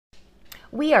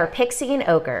We are Pixie and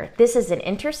Ogre. This is an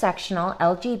intersectional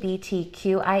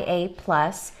LGBTQIA+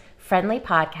 friendly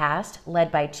podcast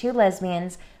led by two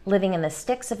lesbians living in the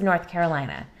sticks of North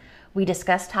Carolina. We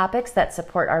discuss topics that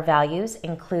support our values,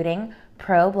 including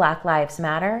pro-Black Lives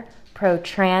Matter,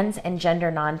 pro-trans and gender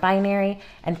non-binary,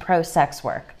 and pro-sex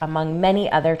work, among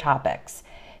many other topics.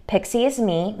 Pixie is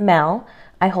me, Mel.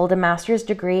 I hold a master's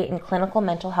degree in clinical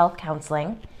mental health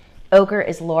counseling. Ogre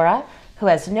is Laura, who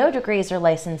has no degrees or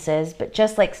licenses, but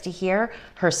just likes to hear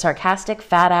her sarcastic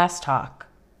fat ass talk.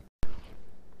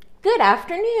 Good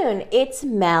afternoon. It's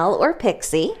Mel or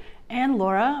Pixie. And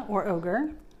Laura or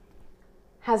Ogre.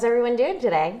 How's everyone doing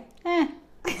today?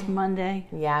 It's Monday.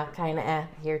 Yeah, kind of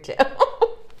here too.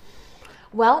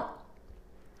 Well,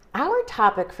 our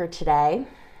topic for today,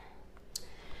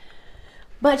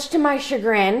 much to my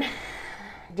chagrin,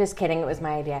 just kidding, it was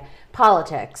my idea,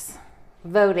 politics,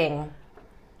 voting,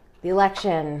 the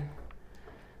election.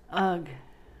 Ugh.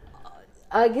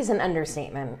 Ugh is an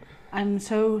understatement. I'm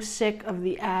so sick of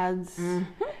the ads.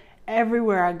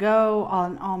 Everywhere I go,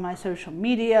 on all my social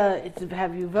media, it's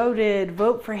have you voted,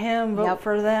 vote for him, vote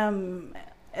for them,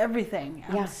 everything.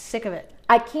 I'm sick of it.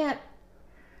 I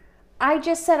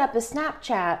just set up a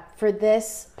Snapchat for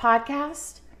this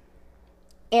podcast,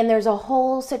 and there's a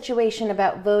whole situation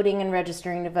about voting and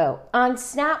registering to vote on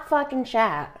Snap fucking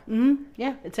chat.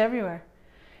 Yeah, it's everywhere.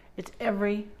 It's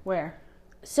everywhere.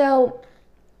 So,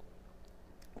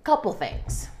 a couple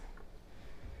things.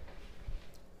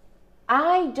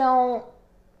 I don't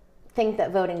think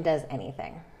that voting does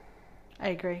anything. I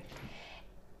agree.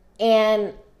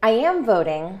 And I am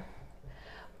voting,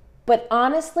 but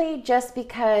honestly, just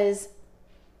because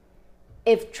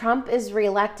if Trump is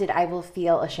reelected, I will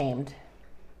feel ashamed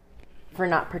for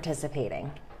not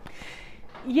participating.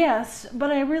 Yes, but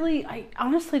I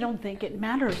honestly don't think it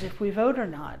matters if we vote or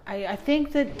not. I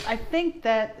think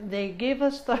that they gave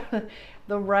us the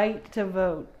right to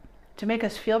vote to make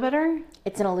us feel better.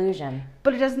 It's an illusion.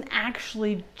 But it doesn't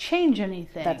actually change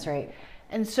anything. That's right.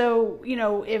 And so,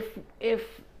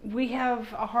 if we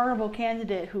have a horrible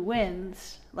candidate who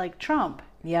wins, like Trump,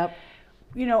 Yep.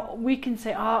 We can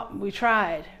say, oh, we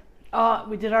tried. Oh,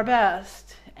 we did our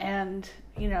best. And,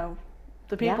 the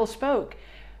people spoke.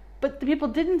 But the people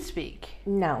didn't speak.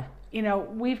 No.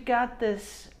 We've got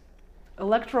this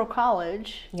electoral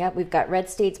college. Yep, we've got red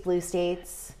states, blue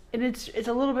states. And it's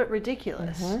a little bit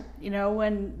ridiculous.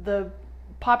 When the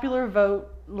popular vote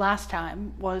last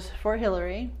time was for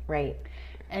Hillary. Right.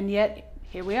 And yet,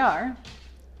 here we are.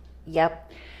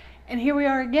 Yep. And here we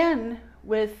are again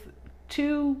with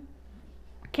two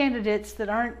candidates that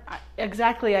aren't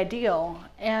exactly ideal.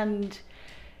 And,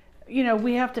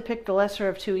 we have to pick the lesser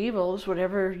of two evils,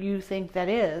 whatever you think that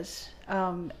is.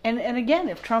 And again,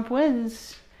 if Trump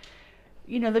wins,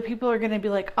 the people are going to be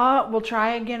like, oh, we'll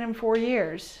try again in 4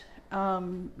 years,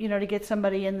 to get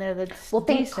somebody in there that's well,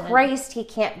 thank decent. Christ he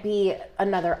can't be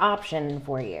another option in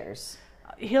 4 years.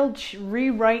 He'll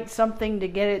rewrite something to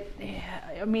get it.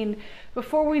 I mean,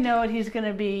 before we know it, he's going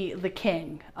to be the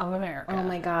king of America. Oh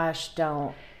my gosh,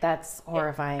 don't. That's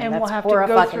horrifying. And That's we'll have to go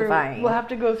through. horrifying. We'll have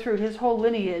to go through his whole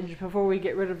lineage before we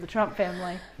get rid of the Trump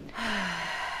family.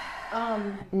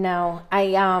 No, I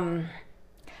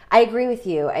agree with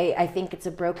you. I think it's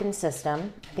a broken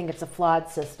system. I think it's a flawed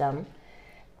system.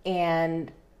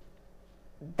 And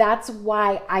that's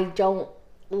why I don't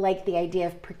like the idea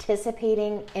of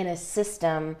participating in a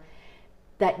system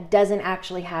that doesn't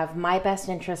actually have my best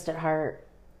interest at heart,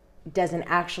 doesn't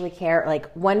actually care.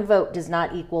 Like, one vote does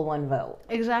not equal one vote.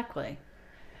 Exactly.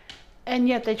 And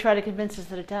yet they try to convince us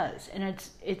that it does. And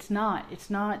it's not.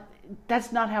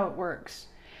 That's not how it works.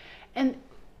 And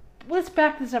let's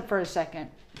back this up for a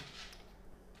second.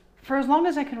 For as long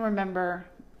as I can remember,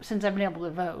 since I've been able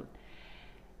to vote,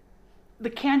 the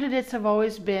candidates have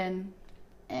always been,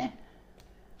 I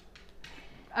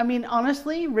mean,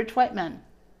 honestly, rich white men.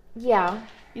 Yeah.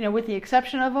 With the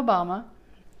exception of Obama.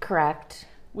 Correct.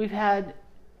 We've had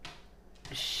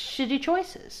shitty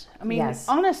choices. I mean, yes.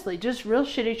 Honestly, just real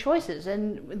shitty choices.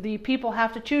 And the people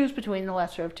have to choose between the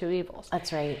lesser of two evils.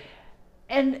 That's right.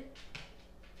 And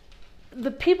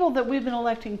the people that we've been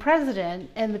electing president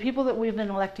and the people that we've been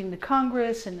electing to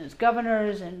Congress and as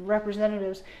governors and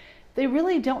representatives, they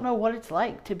really don't know what it's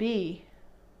like to be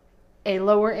a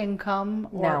lower income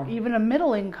or even a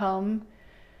middle income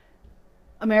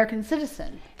American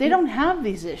citizen. They don't have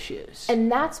these issues.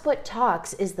 And that's what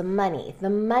talks, is the money. The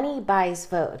money buys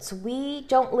votes. We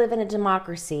don't live in a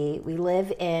democracy. We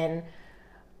live in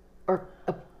a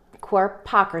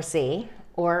corpocracy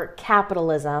or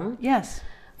capitalism. Yes.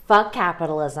 fuck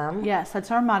capitalism. Yes,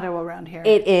 that's our motto around here.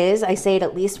 It is. I say it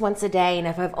at least once a day, and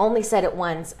if I've only said it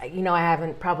once, I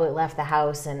haven't probably left the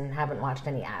house and haven't watched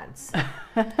any ads.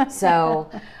 So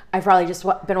I've probably just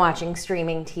been watching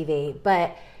streaming TV.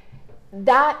 But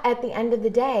that, at the end of the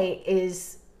day,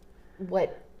 is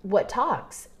what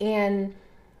talks. And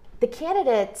the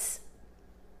candidates,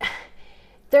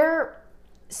 their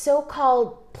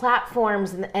so-called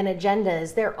platforms and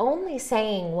agendas, they're only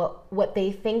saying what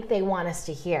they think they want us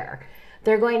to hear.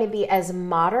 They're going to be as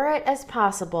moderate as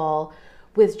possible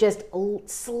with just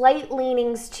slight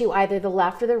leanings to either the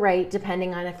left or the right,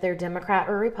 depending on if they're Democrat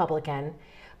or Republican.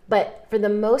 But for the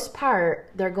most part,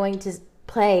 they're going to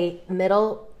play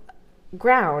middle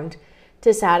ground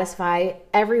to satisfy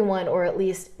everyone, or at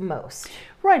least most.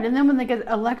 Right, and then when they get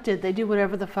elected, they do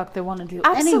whatever the fuck they want to do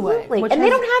Absolutely. anyway. And they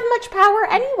don't have much power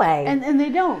anyway. And they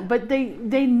don't, but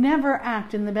they never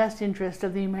act in the best interest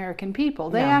of the American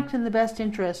people. They act in the best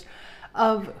interest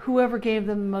of whoever gave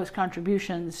them the most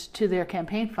contributions to their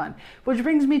campaign fund. Which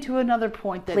brings me to another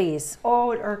point that... Please.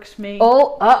 Oh, it irks me.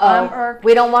 Oh, uh-oh. I'm irked.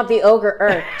 We don't want the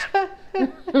ogre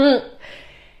irked.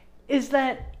 Is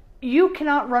that you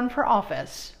cannot run for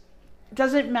office.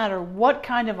 Doesn't matter what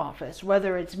kind of office,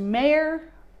 whether it's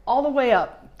mayor all the way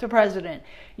up to president.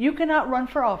 You cannot run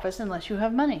for office unless you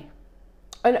have money.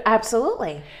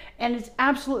 Absolutely. And it's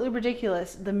absolutely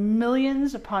ridiculous, the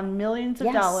millions upon millions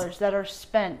of dollars that are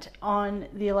spent on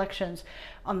the elections,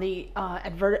 on the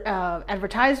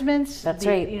advertisements. That's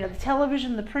right. The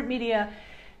television, the print media,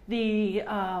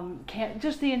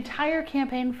 just the entire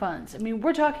campaign funds. I mean,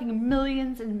 we're talking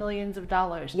millions and millions of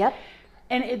dollars. Yep.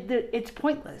 And it's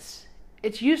pointless.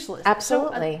 It's useless.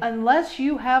 Absolutely. So, unless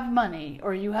you have money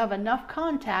or you have enough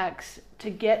contacts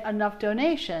to get enough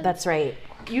donations. That's right.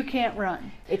 You can't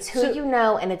run. It's who you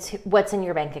know, and it's what's in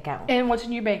your bank account. And what's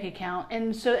in your bank account.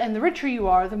 And the richer you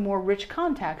are, the more rich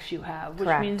contacts you have, which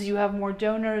Correct. means you have more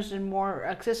donors and more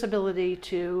accessibility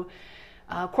to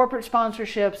corporate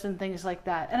sponsorships and things like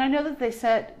that. And I know that they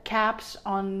set caps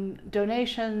on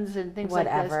donations and things like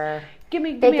this. Whatever. Give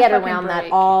me They a get fucking around break.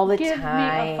 that all the Give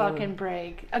time. me a fucking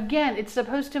break. Again, it's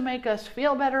supposed to make us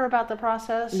feel better about the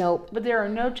process. Nope. But there are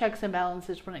no checks and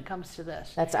balances when it comes to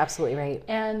this. That's absolutely right.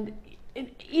 And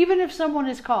even if someone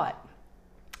is caught,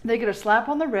 they get a slap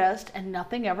on the wrist and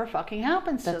nothing ever fucking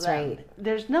happens to them. That's right.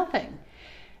 There's nothing.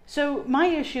 So my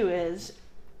issue is,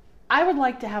 I would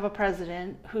like to have a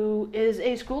president who is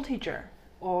a school teacher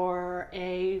or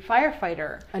a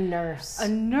firefighter, A nurse,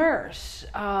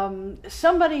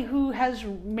 somebody who has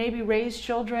maybe raised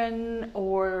children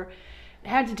or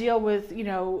had to deal with,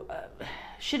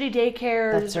 shitty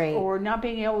daycares. That's right. Or not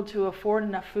being able to afford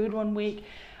enough food one week.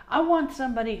 I want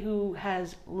somebody who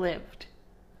has lived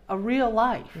a real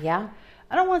life. Yeah.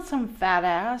 I don't want some fat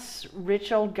ass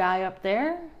rich old guy up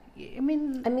there. I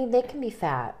mean, they can be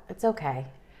fat. It's okay.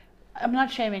 I'm not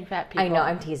shaming fat people. I know.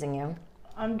 I'm teasing you.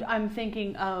 I'm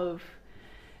thinking of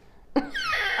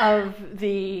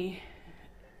the,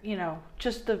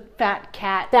 just the fat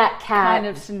cat kind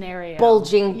of scenario.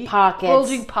 Bulging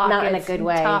pockets. Not in a good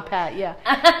way. Top hat, yeah.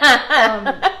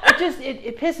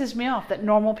 It pisses me off that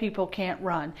normal people can't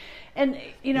run. And,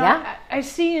 I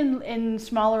see in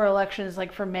smaller elections,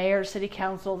 like for mayor, city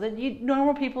council, that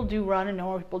normal people do run and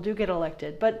normal people do get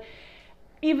elected. But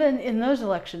even in those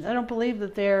elections, I don't believe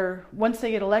that once they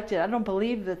get elected, I don't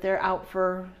believe that they're out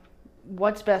for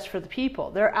what's best for the people.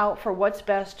 They're out for what's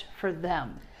best for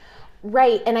them.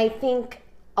 Right. And I think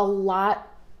a lot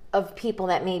of people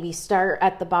that maybe start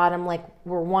at the bottom like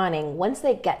we're wanting, once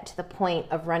they get to the point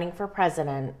of running for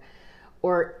president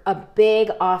or a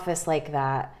big office like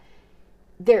that,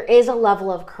 there is a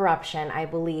level of corruption I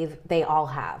believe they all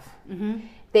have. Mm-hmm.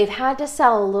 They've had to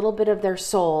sell a little bit of their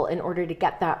soul in order to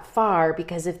get that far,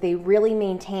 because if they really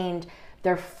maintained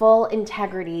their full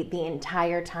integrity the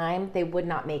entire time, they would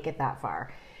not make it that far.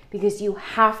 Because you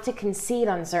have to concede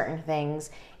on certain things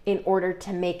in order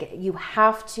to make it. You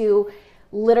have to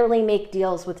literally make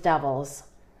deals with devils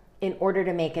in order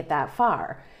to make it that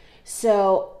far.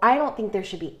 So I don't think there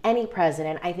should be any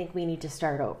president. I think we need to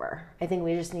start over. I think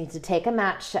we just need to take a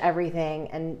match to everything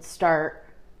and start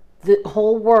the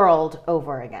whole world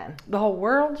over again. The whole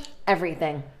world?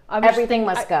 Everything. Everything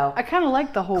must go. I kind of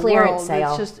like the whole Clearance world.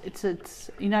 sale. It's just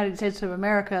it's United States of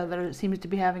America that it seems to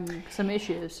be having some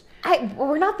issues.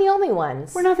 We're not the only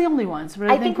ones. We're not the only ones,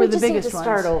 but I think we we're the just biggest need to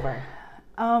start ones. over.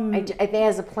 I think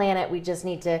as a planet, we just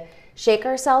need to shake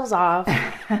ourselves off,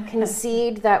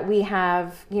 concede that we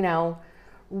have,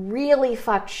 really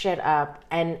fucked shit up,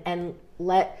 and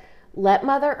let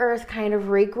Mother Earth kind of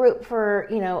regroup for,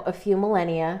 a few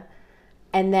millennia,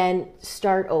 and then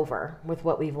start over with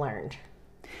what we've learned.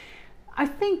 I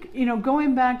think,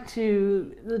 going back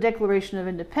to the Declaration of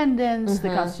Independence, the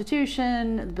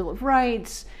Constitution, the Bill of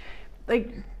Rights,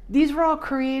 like these were all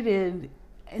created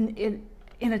in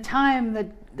a time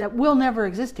that will never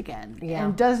exist again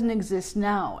and doesn't exist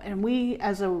now. And we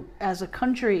as a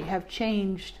country have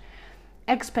changed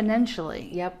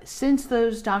exponentially since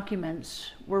those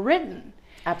documents were written.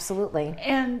 Absolutely.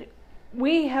 And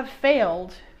we have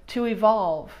failed to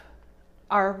evolve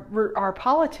our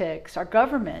politics, our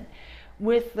government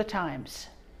with the times.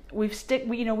 We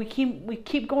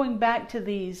keep going back to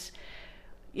these,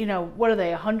 what are they,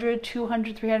 100,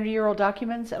 200, 300-year-old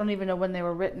documents? I don't even know when they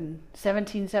were written.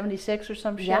 1776 or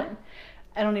some shit? Yeah.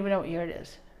 I don't even know what year it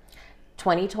is.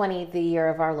 2020, the year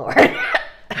of our Lord.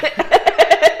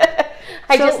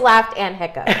 I just laughed and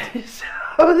hiccuped.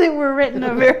 So they were written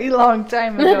a very long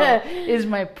time ago, is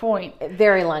my point.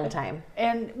 Very long time.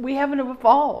 And we haven't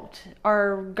evolved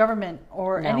our government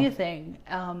or anything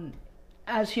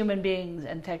as human beings,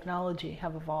 and technology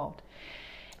have evolved.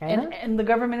 And the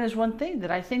government is one thing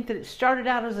that I think that it started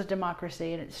out as a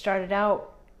democracy, and it started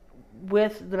out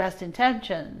with the best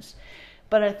intentions.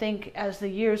 But I think as the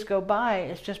years go by,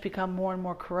 it's just become more and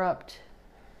more corrupt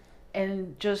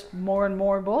and just more and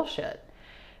more bullshit.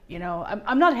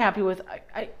 I'm not happy with,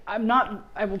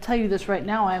 I will tell you this right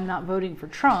now, I am not voting for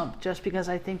Trump just because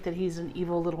I think that he's an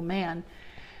evil little man.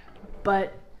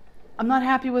 But I'm not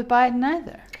happy with Biden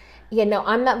either. Yeah, no,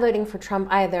 I'm not voting for Trump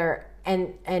either.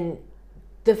 And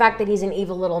the fact that he's an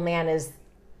evil little man is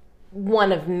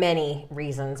one of many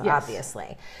reasons,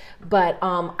 obviously. But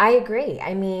I agree.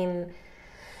 I mean,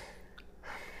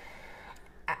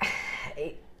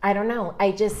 I don't know.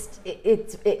 I just,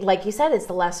 it's like you said, it's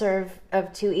the lesser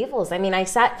of two evils. I mean, I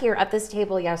sat here at this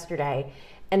table yesterday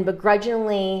and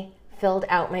begrudgingly filled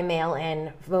out my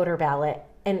mail-in voter ballot,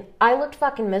 and I looked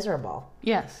fucking miserable.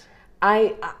 Yes.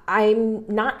 I'm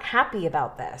not happy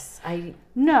about this.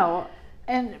 No.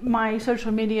 And my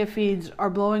social media feeds are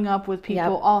blowing up with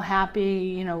people all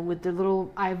happy, with their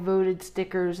little I voted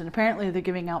stickers. And apparently they're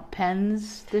giving out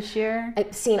pens this year.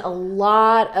 I've seen a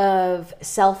lot of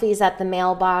selfies at the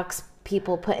mailbox,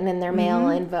 people putting in their mail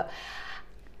and vote.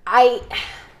 I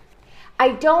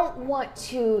don't want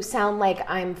to sound like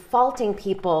I'm faulting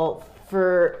people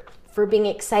for being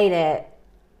excited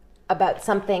about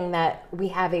something that we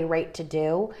have a right to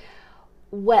do.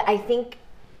 What I think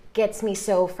gets me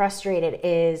so frustrated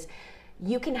is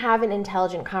you can have an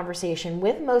intelligent conversation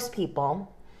with most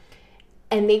people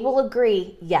and they will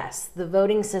agree, yes, the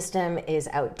voting system is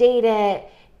outdated,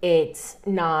 it's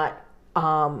not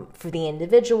for the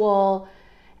individual.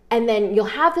 And then you'll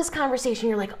have this conversation,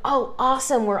 you're like, oh,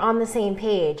 awesome, we're on the same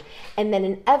page. And then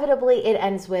inevitably it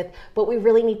ends with, but we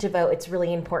really need to vote, it's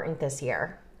really important this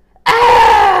year.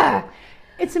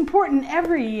 It's important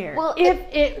every year. Well, if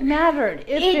it mattered,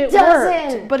 if it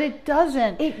worked, but it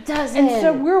doesn't. It doesn't. And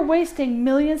so we're wasting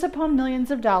millions upon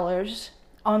millions of dollars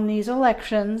on these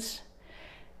elections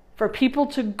for people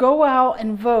to go out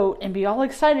and vote and be all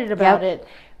excited about it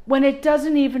when it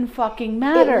doesn't even fucking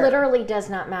matter. It literally does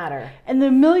not matter. And the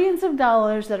millions of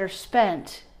dollars that are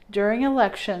spent during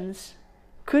elections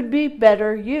could be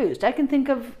better used. I can think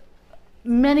of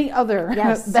many other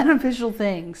beneficial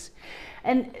things.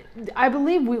 And I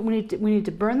believe we need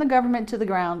to burn the government to the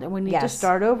ground, and we need to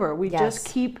start over. We just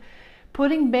keep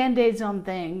putting Band-Aids on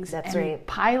things and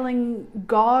piling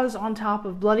gauze on top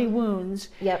of bloody wounds.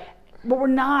 Yep. But we're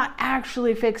not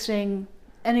actually fixing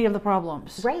any of the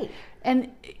problems. Right. And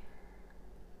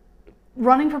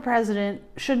running for president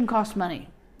shouldn't cost money.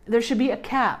 There should be a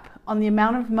cap on the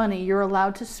amount of money you're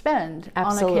allowed to spend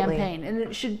on a campaign. And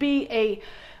it should be a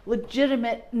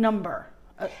legitimate number.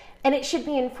 And it should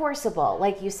be enforceable,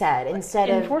 like you said, instead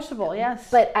of... Enforceable,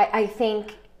 yes. But I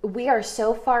think we are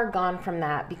so far gone from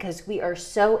that because we are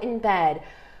so in bed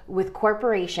with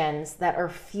corporations that are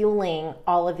fueling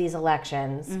all of these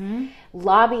elections,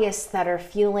 lobbyists that are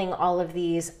fueling all of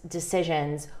these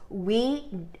decisions. We,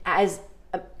 as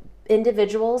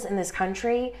individuals in this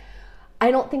country,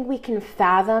 I don't think we can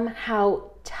fathom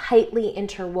how tightly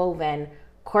interwoven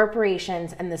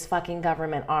corporations and this fucking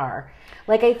government are.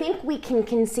 Like, I think we can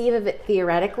conceive of it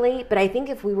theoretically, but I think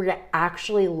if we were to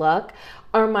actually look,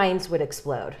 our minds would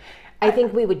explode. I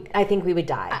think we would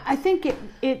die. I think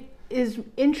it is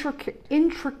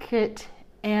intricate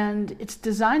and it's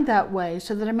designed that way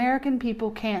so that American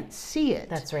people can't see it.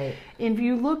 That's right. If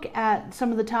you look at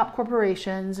some of the top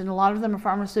corporations, and a lot of them are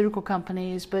pharmaceutical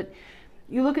companies, but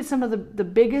you look at some of the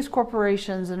biggest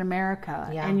corporations in America,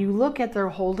 and you look at their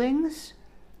holdings,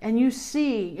 and you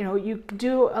see, you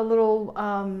do a little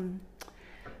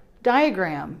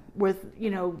diagram with,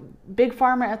 Big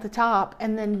Pharma at the top,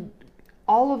 and then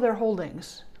all of their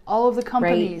holdings all of the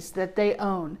companies that they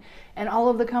own, and all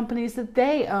of the companies that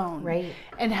they own, Right.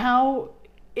 and how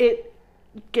it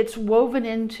gets woven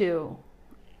into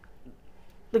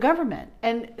the government.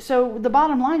 And so the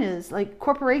bottom line is, like,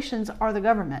 corporations are the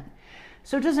government.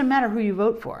 So it doesn't matter who you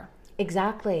vote for.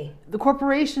 Exactly. The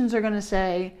corporations are going to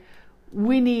say,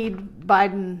 we need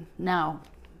Biden now,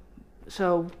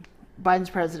 so Biden's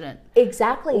president.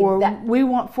 Exactly. Or we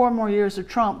want 4 more years of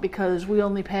Trump because we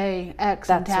only pay X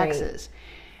in taxes.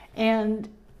 Right. And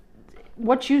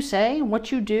what you say,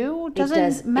 what you do,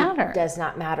 doesn't matter. It does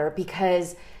not matter,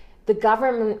 because the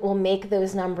government will make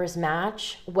those numbers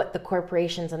match what the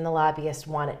corporations and the lobbyists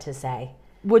want it to say.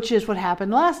 Which is what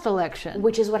happened last election.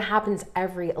 Which is what happens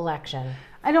every election.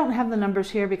 I don't have the numbers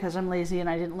here because I'm lazy and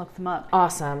I didn't look them up.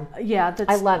 Awesome. Yeah, that's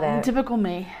I love it. Typical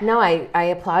me. No, I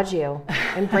applaud you.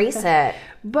 Embrace it.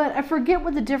 But I forget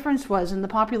what the difference was in the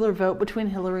popular vote between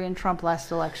Hillary and Trump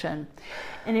last election.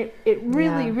 And it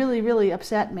really, really, really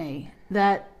upset me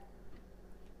that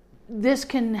this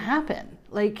can happen.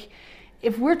 Like,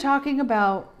 if we're talking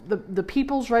about the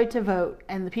people's right to vote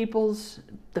and the people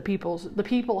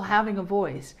having a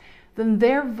voice, then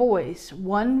their voice,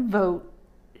 one vote,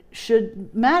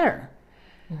 should matter.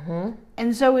 Mm-hmm.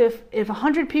 And so if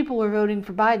 100 people are voting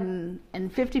for Biden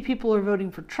and 50 people are voting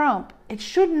for Trump, it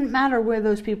shouldn't matter where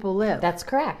those people live. That's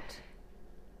correct.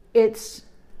 It's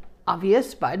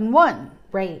obvious Biden won.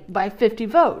 Right. By 50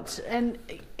 votes. And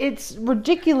it's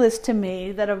ridiculous to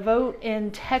me that a vote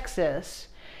in Texas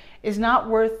is not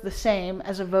worth the same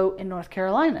as a vote in North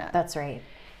Carolina. That's right.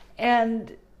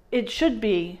 And it should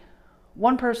be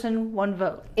one person, one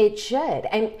vote. It should.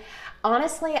 And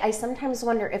honestly, I sometimes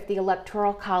wonder if the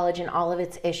Electoral College and all of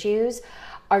its issues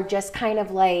are just kind of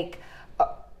like,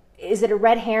 is it a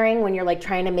red herring when you're like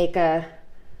trying to make a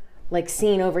like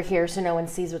scene over here so no one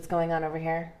sees what's going on over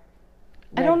here?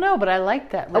 I don't know, but I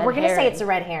like that. We're going to say it's a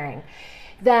red herring.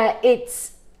 That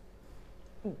it's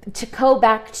to go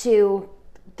back to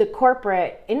the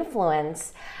corporate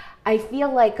influence. I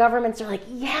feel like governments are like,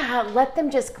 yeah, let them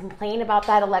just complain about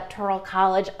that Electoral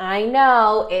College. I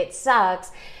know it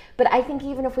sucks. But I think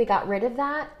even if we got rid of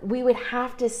that, we would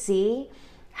have to see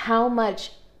how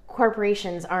much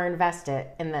corporations are invested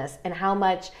in this and how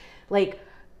much, like,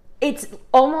 it's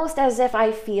almost as if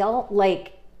I feel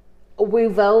like we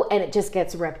vote and it just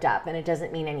gets ripped up and it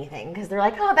doesn't mean anything because they're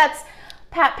like, oh, that's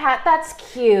pat, that's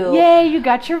cute. Yay, you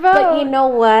got your vote. But you know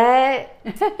what?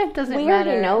 It doesn't we matter.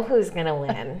 already know who's going to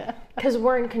win because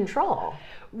we're in control.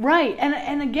 Right.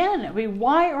 And again, I mean,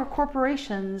 why are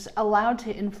corporations allowed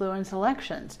to influence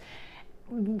elections?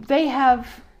 Again,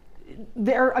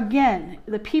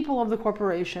 the people of the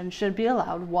corporation should be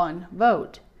allowed one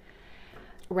vote.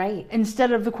 Right.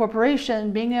 Instead of the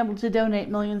corporation being able to donate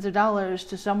millions of dollars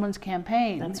to someone's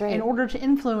campaign. That's right. In order to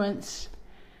influence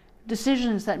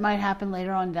decisions that might happen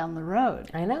later on down the road.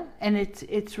 I know. And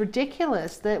it's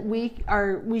ridiculous that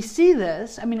we see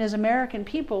this. I mean, as American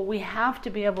people, we have to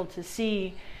be able to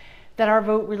see that our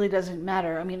vote really doesn't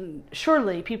matter. I mean,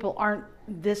 surely people aren't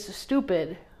this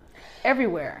stupid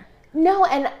everywhere. No,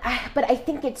 but I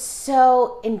think it's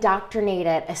so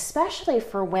indoctrinated, especially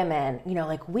for women. You know,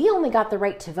 like, we only got the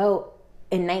right to vote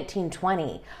in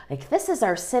 1920. Like, this is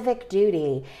our civic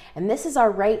duty, and this is our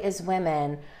right as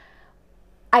women.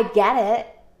 I get it.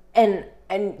 And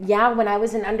yeah, when I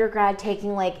was in undergrad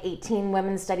taking like 18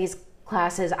 women's studies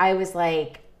classes, I was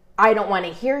like, I don't want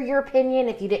to hear your opinion.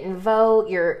 If you didn't vote,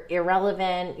 you're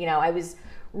irrelevant. You know, I was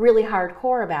really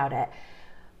hardcore about it.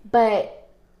 But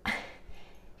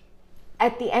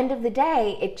at the end of the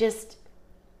day, it just,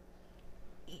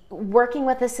 working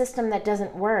with a system that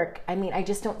doesn't work, I mean, I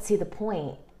just don't see the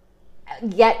point.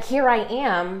 Yet here I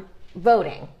am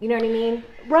voting. You know what I mean?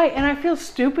 Right, and I feel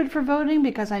stupid for voting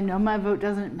because I know my vote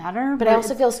doesn't matter. But I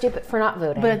also feel stupid for not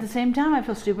voting. But at the same time, I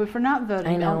feel stupid for not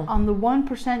voting. I know. On the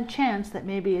 1% chance that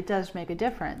maybe it does make a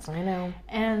difference. I know.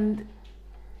 And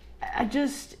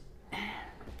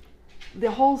the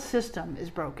whole system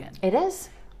is broken. It is.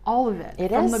 All of it.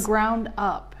 It from is. the ground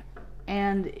up.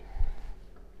 And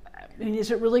I mean,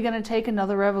 is it really going to take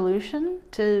another revolution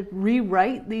to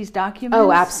rewrite these documents?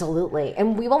 Oh, absolutely.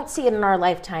 And we won't see it in our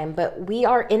lifetime, but we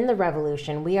are in the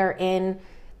revolution. We are in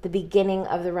the beginning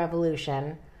of the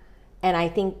revolution. And I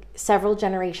think several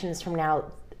generations from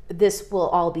now, this will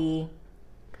all be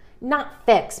not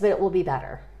fixed, but it will be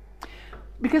better.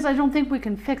 Because I don't think we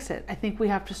can fix it. I think we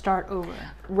have to start over.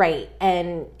 Right.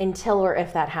 And until or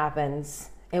if that happens,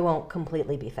 it won't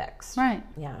completely be fixed. Right.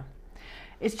 Yeah.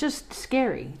 It's just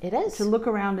scary. It is. To look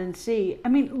around and see. I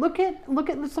mean, let's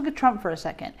look at Trump for a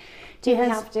second. Do we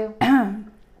have to?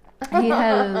 He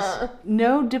has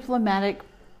no diplomatic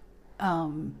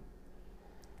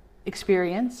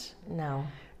experience. No.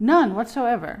 None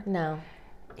whatsoever. No.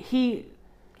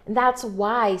 That's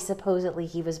why supposedly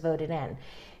he was voted in.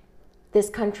 This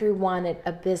country wanted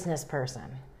a business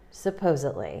person,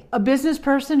 supposedly. A business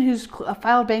person who's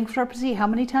filed bankruptcy how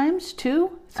many times?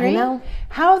 2? 3? I know.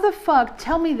 How the fuck?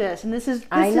 Tell me this. And this is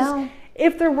know.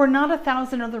 If there were not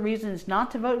 1,000 other reasons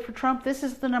not to vote for Trump, this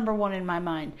is the number one in my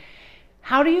mind.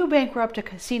 How do you bankrupt a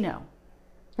casino?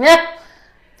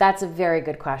 That's a very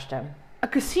good question. A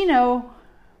casino,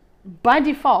 by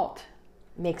default,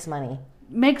 makes money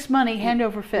hand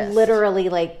over fist. Literally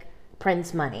like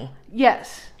prints money.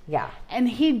 Yes. Yeah. And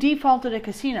he defaulted a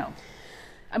casino.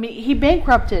 I mean, he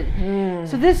bankrupted.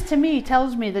 So this, to me,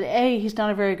 tells me that A, he's not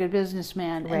a very good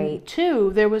businessman. Right. And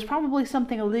 2, there was probably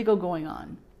something illegal going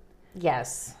on.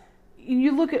 Yes.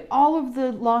 You look at all of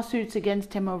the lawsuits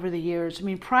against him over the years. I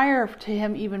mean, prior to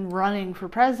him even running for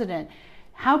president,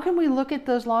 how can we look at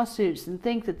those lawsuits and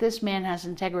think that this man has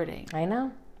integrity? I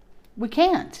know. We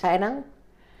can't. I know.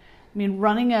 I mean,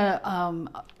 running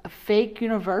a fake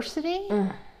university.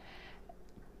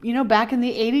 You know, back in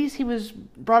the 80s, he was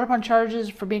brought up on charges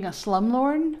for being a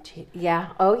slumlord. Yeah.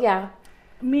 Oh, yeah.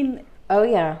 I mean... Oh,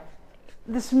 yeah.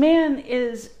 This man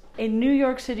is a New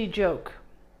York City joke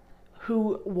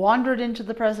who wandered into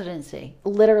the presidency.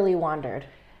 Literally wandered.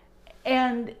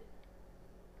 And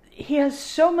he has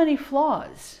so many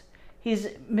flaws. He's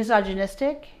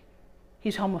misogynistic.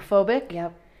 He's homophobic.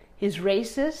 Yep. He's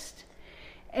racist.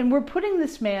 And we're putting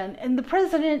this man... And the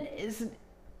president is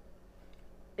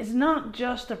not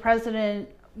just a president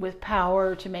with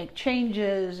power to make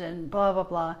changes and blah, blah,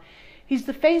 blah. He's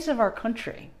the face of our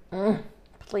country.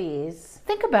 Please.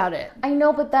 Think about it. I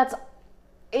know, but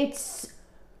it's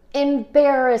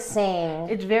embarrassing.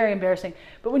 It's very embarrassing.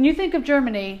 But when you think of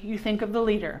Germany, you think of the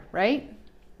leader, right?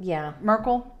 Yeah.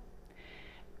 Merkel.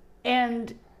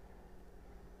 And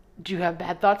do you have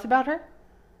bad thoughts about her?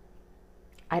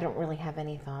 I don't really have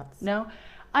any thoughts. No?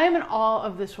 I am in awe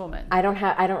of this woman. I don't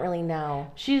really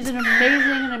know. She's an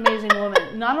amazing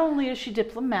woman. Not only is she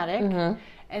diplomatic,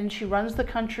 and she runs the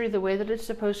country the way that it's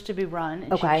supposed to be run,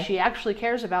 and she actually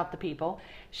cares about the people.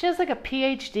 She has like a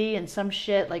PhD in some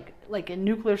shit, like in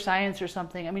nuclear science or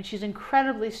something. I mean, she's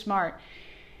incredibly smart.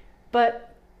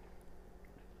 But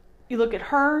you look at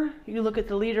her, you look at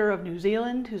the leader of New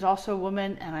Zealand, who's also a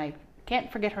woman, and I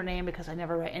can't forget her name because I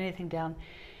never write anything down.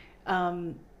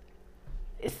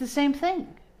 It's the same thing.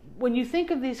 When you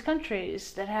think of these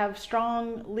countries that have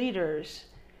strong leaders,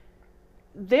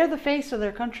 they're the face of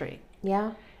their country.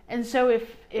 Yeah. And so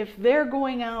if they're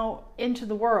going out into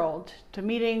the world to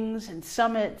meetings and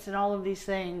summits and all of these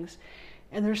things,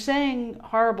 and they're saying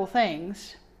horrible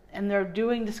things, and they're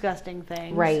doing disgusting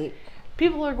things, right,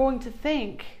 people are going to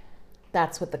think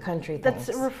that's what the country thinks.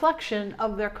 That's a reflection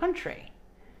of their country.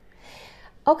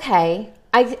 Okay.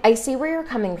 I see where you're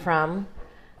coming from.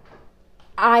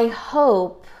 I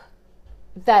hope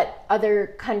that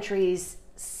other countries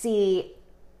see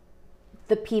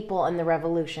the people in the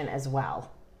revolution as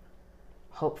well.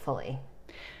 Hopefully.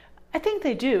 I think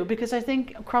they do, because I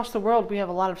think across the world we have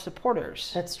a lot of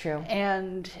supporters. That's true.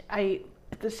 And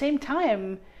at the same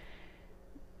time,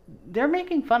 they're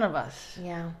making fun of us.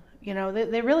 Yeah. You know,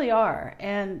 they really are.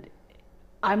 And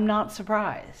I'm not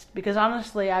surprised, because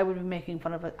honestly, I would be making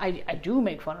fun of us. I do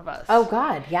make fun of us. Oh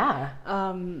God, yeah.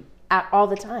 All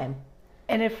the time.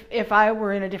 And if I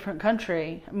were in a different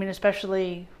country, I mean,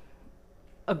 especially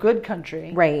a good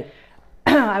country, right,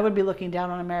 I would be looking down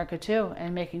on America too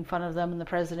and making fun of them and the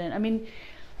president. I mean,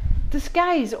 this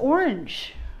guy is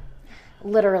orange.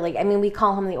 Literally. I mean, we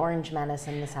call him the Orange Menace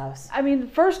in this house. I mean,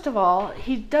 first of all,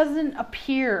 he doesn't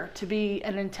appear to be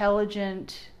an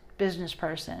intelligent business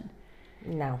person.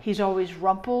 No. He's always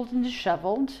rumpled and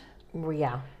disheveled.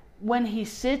 Yeah. When he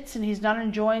sits and he's not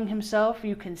enjoying himself,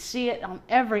 you can see it on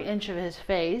every inch of his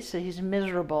face. He's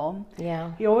miserable.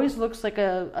 Yeah. He always looks like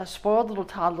a spoiled little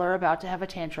toddler about to have a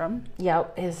tantrum. Yeah,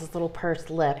 his little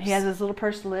pursed lips. He has his little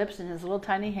pursed lips and his little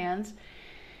tiny hands.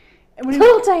 And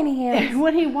tiny hands.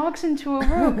 When he walks into a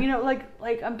room, you know,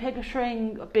 like I'm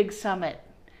picturing a big summit.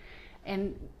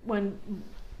 And when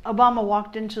Obama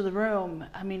walked into the room,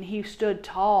 I mean, he stood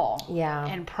tall, yeah,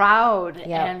 and proud, yep,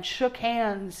 and shook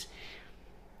hands.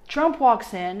 Trump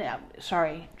waddles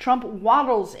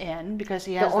in, because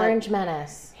he has the Orange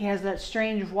Menace. He has that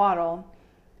strange waddle,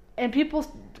 and people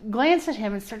glance at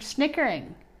him and start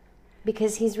snickering.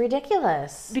 Because he's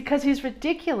ridiculous.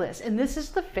 And this is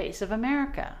the face of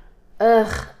America.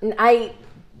 Ugh, I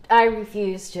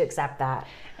refuse to accept that.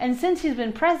 And since he's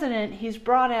been president, he's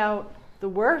brought out the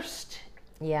worst.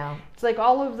 Yeah. It's like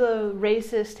all of the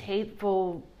racist,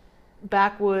 hateful,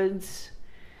 backwoods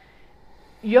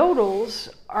yodels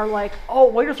are like, oh,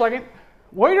 wait a second,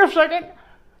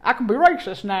 I can be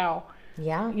racist now.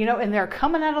 Yeah. And they're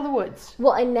coming out of the woods.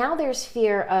 Well, and now there's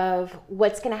fear of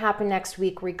what's going to happen next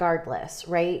week regardless,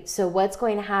 right? So what's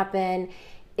going to happen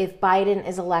if Biden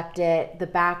is elected, the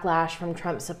backlash from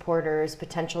Trump supporters,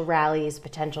 potential rallies,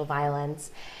 potential violence.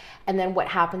 And then what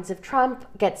happens if Trump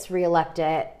gets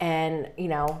reelected and,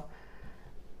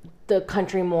 the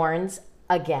country mourns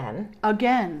again.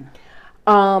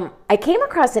 I came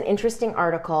across an interesting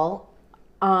article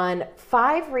on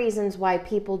 5 reasons why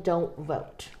people don't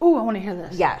vote. Oh, I want to hear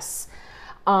this. Yes.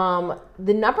 The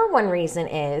number 1 reason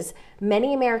is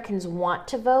many Americans want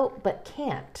to vote but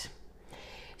can't.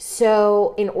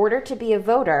 So in order to be a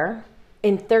voter,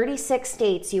 in 36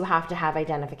 states, you have to have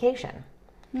identification.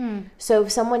 So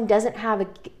if someone doesn't have a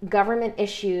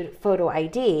government-issued photo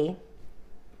ID,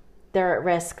 they're at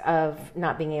risk of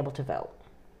not being able to vote.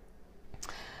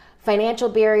 Financial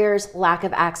barriers, lack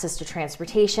of access to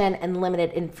transportation, and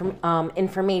limited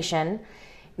information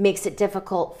makes it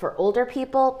difficult for older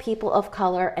people, people of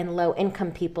color, and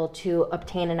low-income people to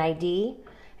obtain an ID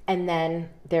and then,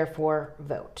 therefore,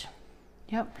 vote.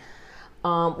 Yep.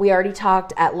 We already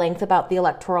talked at length about the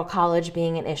Electoral College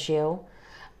being an issue.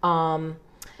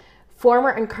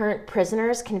 Former and current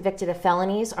prisoners convicted of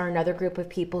felonies are another group of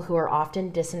people who are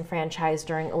often disenfranchised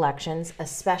during elections,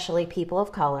 especially people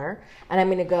of color. And I'm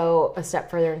going to go a step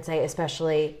further and say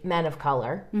especially men of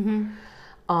color.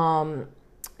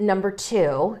 Number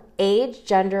 2, age,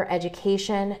 gender,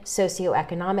 education,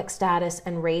 socioeconomic status,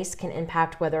 and race can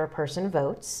impact whether a person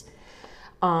votes.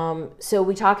 So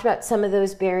we talked about some of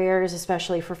those barriers,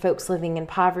 especially for folks living in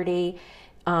poverty.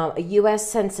 A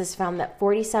U.S. census found that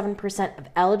 47% of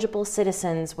eligible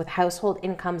citizens with household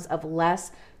incomes of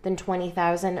less than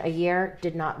 $20,000 a year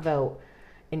did not vote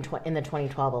in the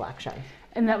 2012 election.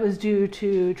 And that was due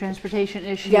to transportation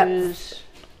issues. Yep.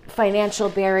 Financial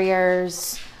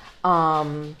barriers, lack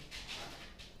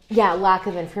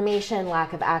of information,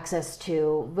 lack of access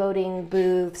to voting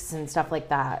booths and stuff like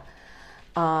that.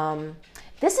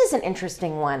 This is an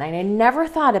interesting one, and I never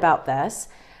thought about this.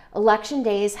 Election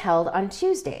day is held on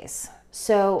Tuesdays.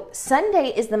 So Sunday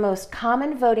is the most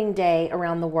common voting day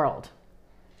around the world.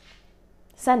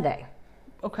 Sunday.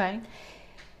 Okay.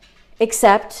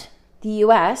 Except the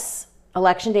U.S.,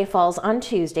 Election day falls on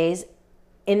Tuesdays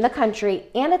in the country,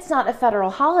 and it's not a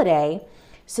federal holiday.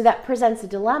 So that presents a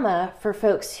dilemma for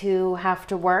folks who have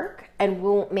to work and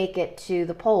won't make it to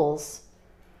the polls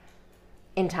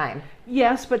in time.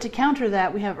 Yes, but to counter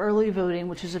that, we have early voting,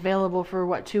 which is available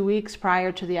for 2 weeks prior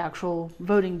to the actual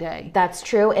voting day. That's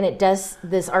true, and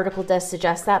this article does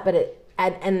suggest that, but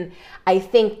and I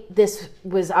think this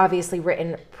was obviously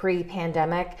written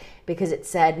pre-pandemic because it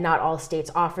said not all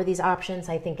states offer these options.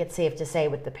 I think it's safe to say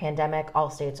with the pandemic, all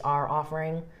states are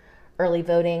offering early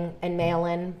voting and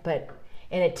mail-in, but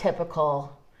in a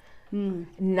typical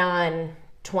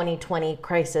non-2020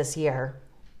 crisis year,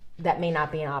 that may not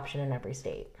be an option in every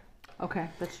state. Okay,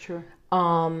 that's true.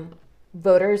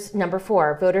 Voters, number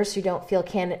 4, voters who don't feel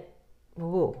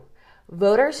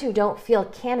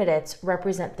candidates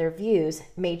represent their views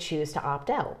may choose to opt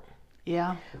out.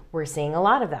 Yeah. We're seeing a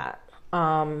lot of that.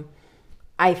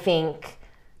 I think,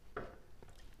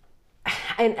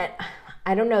 and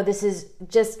I don't know, this is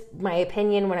just my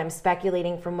opinion when I'm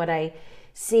speculating from what I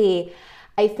see.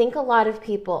 I think a lot of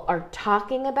people are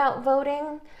talking about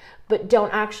voting, but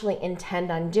don't actually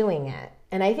intend on doing it.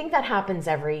 And I think that happens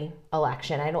every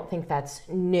election. I don't think that's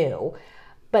new.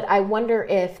 But I wonder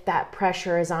if that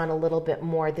pressure is on a little bit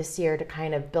more this year to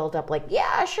kind of build up like,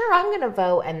 yeah, sure, I'm going to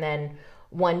vote. And then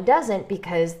one doesn't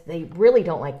because they really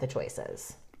don't like the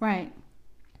choices. Right.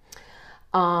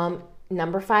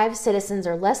 Number 5, citizens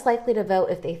are less likely to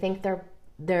vote if they think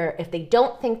if they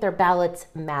don't think their ballots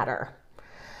matter.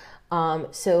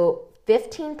 So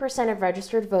 15% of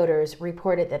registered voters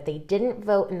reported that they didn't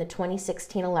vote in the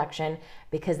 2016 election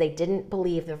because they didn't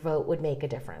believe the vote would make a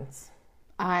difference.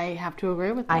 I have to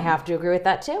agree with that. I have to agree with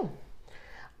that too.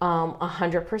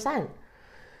 100%.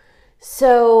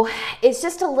 So it's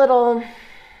just a little,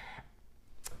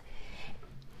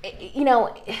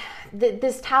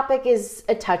 this topic is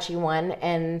a touchy one,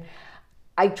 and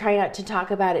I try not to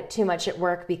talk about it too much at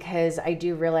work because I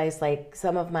do realize like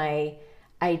some of my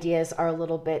ideas are a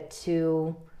little bit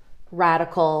too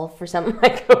radical for some of my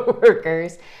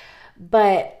coworkers,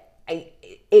 but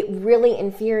it really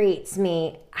infuriates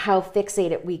me how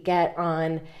fixated we get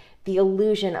on the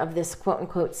illusion of this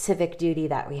quote-unquote civic duty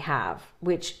that we have,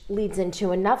 which leads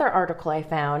into another article I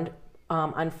found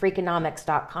on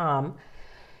Freakonomics.com.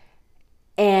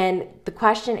 And the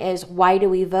question is, why do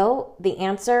we vote? The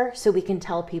answer, so we can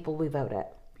tell people we voted.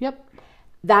 Yep.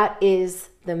 that is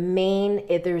the main,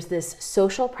 there's this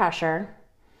social pressure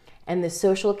and the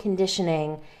social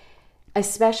conditioning,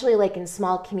 especially like in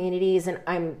small communities. And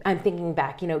I'm thinking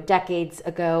back, decades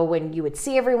ago when you would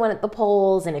see everyone at the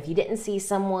polls, and if you didn't see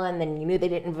someone, then you knew they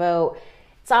didn't vote.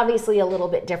 It's obviously a little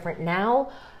bit different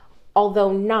now,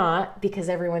 although not, because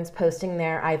everyone's posting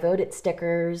their I voted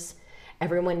stickers.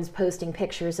 Everyone's posting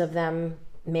pictures of them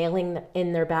mailing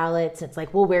in their ballots. It's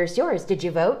like, well, where's yours? Did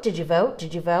you vote? Did you vote?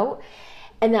 Did you vote?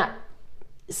 And that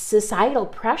societal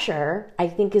pressure, I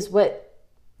think, is what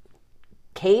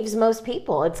caves most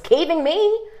people. It's caving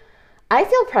me. I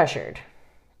feel pressured.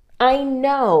 I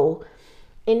know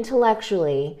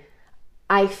intellectually,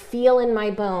 I feel in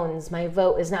my bones my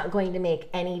vote is not going to make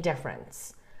any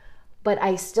difference. But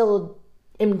I still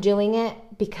am doing it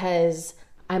because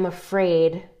I'm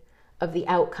afraid of the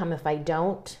outcome if I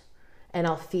don't, and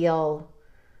I'll feel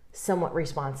somewhat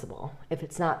responsible if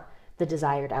it's not the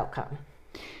desired outcome.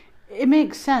 It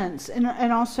makes sense. And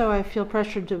also I feel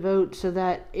pressured to vote so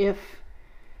that if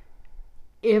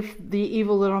the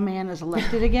evil little man is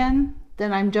elected again,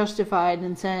 then I'm justified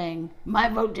in saying my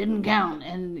vote didn't count.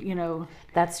 And,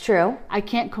 That's true. I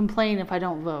can't complain if I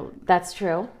don't vote. That's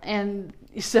true. And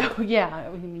so, yeah,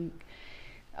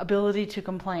 ability to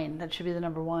complain, that should be the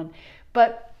number one.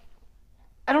 But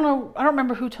I don't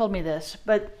remember who told me this,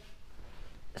 but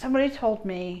somebody told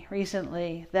me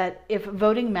recently that if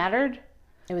voting mattered...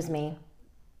 It was me.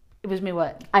 It was me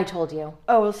what? I told you.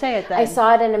 Oh, well, say it then. I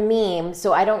saw it in a meme,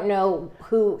 so I don't know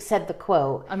who said the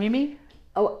quote. A meme?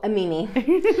 Oh, a meme.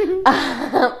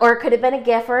 Or it could have been a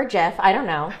GIF or a GIF. I don't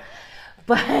know.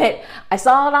 But I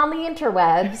saw it on the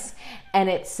interwebs, and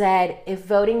it said, if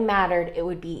voting mattered, it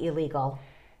would be illegal.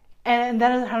 And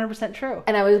that is 100% true.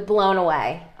 And I was blown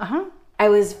away. Uh-huh. I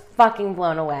was fucking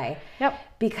blown away. Yep.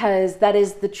 Because that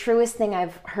is the truest thing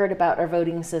I've heard about our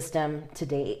voting system to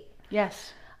date.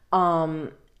 Yes.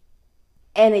 And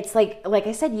it's like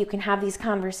I said, you can have these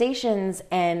conversations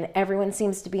and everyone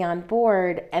seems to be on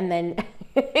board, and then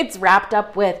it's wrapped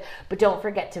up with, but don't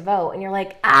forget to vote. And you're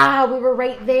like, we were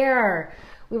right there.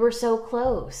 We were so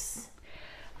close.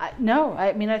 I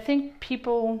think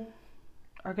people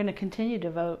are going to continue to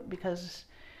vote because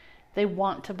they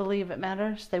want to believe it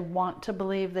matters. They want to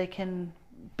believe they can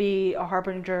be a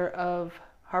harbinger.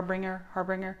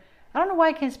 I don't know why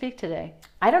I can't speak today.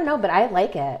 I don't know, but I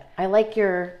like it. I like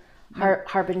your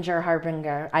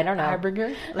harbinger. I don't know.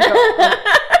 Harbinger? Like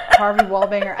Harvey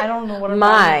Wallbanger. I don't know what I'm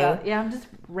talking about. Yeah, I'm just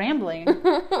rambling.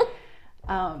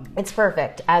 It's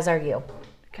perfect, as are you.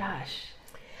 Gosh.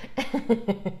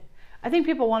 I think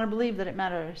people want to believe that it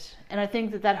matters. And I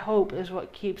think that hope is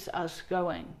what keeps us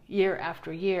going year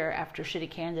after shitty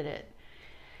candidate.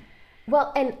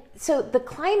 Well, and so the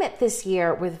climate this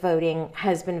year with voting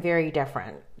has been very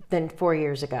different than 4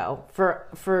 years ago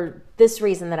for this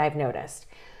reason that I've noticed.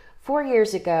 4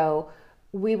 years ago,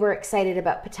 we were excited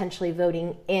about potentially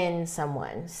voting in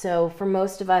someone. So for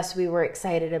most of us, we were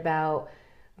excited about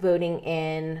voting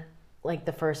in like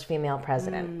the first female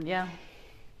president. Yeah.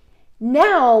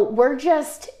 Now we're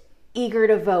just eager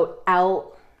to vote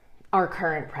out our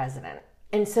current president.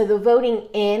 And so the voting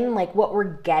in, like what we're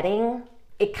getting,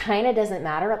 it kind of doesn't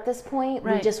matter at this point.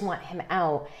 Right. We just want him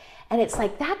out. And it's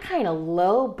like that kind of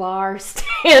low bar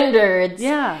standards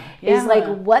is like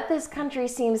what this country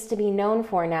seems to be known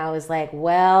for now is like,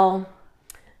 well,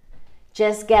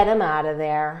 just get him out of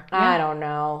there. Yeah. I don't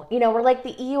know. We're like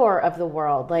the Eeyore of the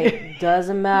world. Like,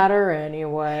 doesn't matter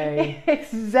anyway.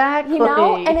 Exactly.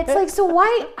 And it's like, so how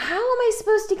am I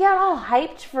supposed to get all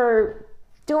hyped for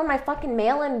doing my fucking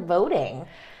mail-in voting?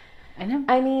 I know.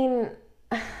 I mean...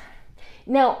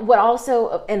 Now, what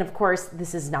also, and of course,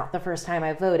 this is not the first time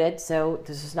I voted, so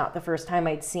this is not the first time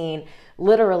I'd seen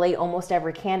literally almost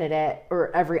every candidate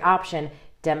or every option,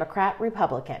 Democrat,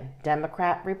 Republican,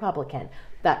 Democrat, Republican.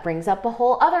 That brings up a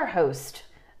whole other host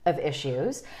of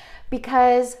issues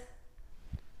because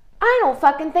I don't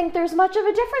fucking think there's much of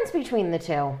a difference between the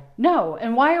two. No,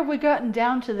 and why are we gotten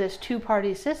down to this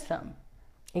two-party system?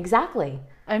 Exactly.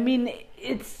 I mean,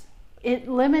 it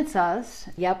limits us.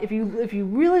 Yep. If you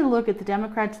really look at the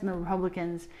Democrats and the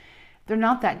Republicans, they're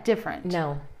not that different.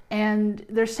 No. And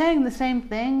they're saying the same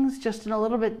things, just in a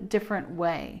little bit different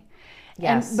way.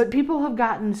 Yes. But people have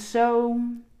gotten so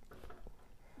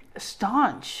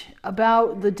staunch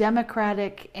about the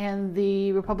Democratic and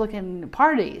the Republican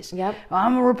parties. Yep.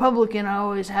 I'm a Republican, I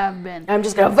always have been. I'm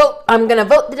just going to vote. I'm going to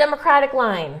vote the Democratic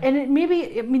line.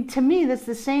 And to me, that's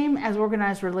the same as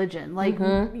organized religion. Like,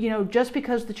 just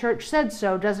because the church said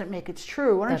so doesn't make it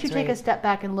true. Why don't you take a step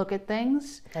back and look at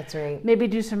things? That's right. Maybe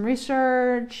do some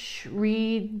research,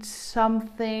 read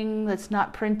something that's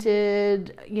not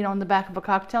printed, on the back of a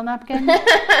cocktail napkin.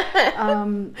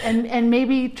 And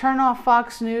maybe turn off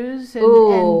Fox News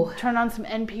and turn on some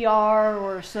NPR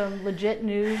or some legit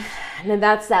news. And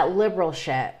that's that liberal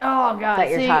shit. Oh God, that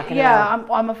you're talking about. Yeah,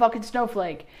 I'm a fucking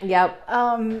snowflake. Yep.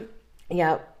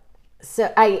 Yep.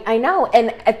 So I know,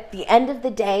 and at the end of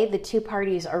the day, the two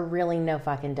parties are really no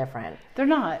fucking different. They're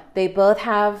not. They both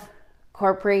have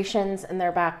corporations in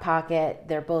their back pocket.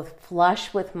 They're both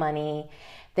flush with money.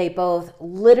 They both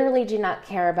literally do not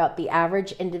care about the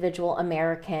average individual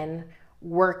American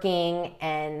working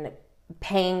and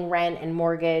paying rent and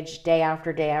mortgage day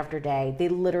after day after day. They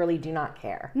literally do not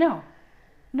care. No.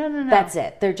 That's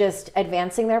it. They're just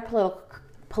advancing their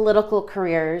political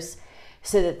careers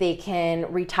so that they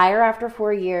can retire after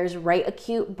 4 years, write a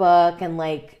cute book, and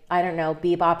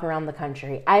bebop around the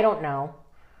country. I don't know.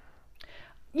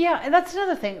 Yeah, and that's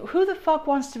another thing. Who the fuck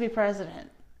wants to be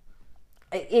president?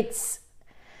 It's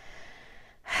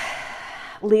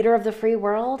leader of the free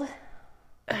world.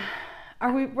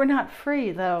 We're not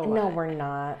free, though. No, we're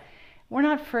not. We're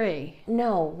not free.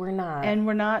 No, we're not. And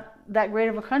we're not that great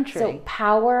of a country. So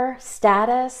power,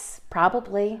 status,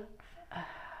 probably.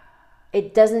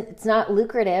 It's not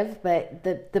lucrative, but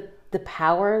the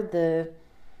power, the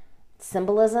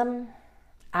symbolism,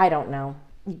 I don't know.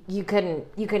 You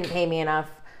couldn't pay me enough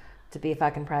to be a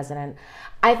fucking president.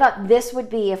 I thought this would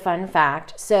be a fun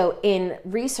fact. So in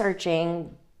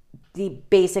researching the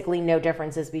basically no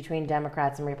differences between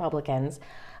Democrats and Republicans,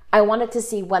 I wanted to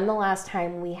see when the last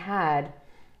time we had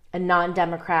a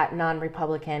non-Democrat,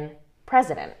 non-Republican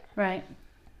president. Right.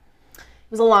 It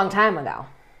was a long time ago.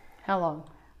 How long?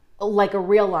 Like a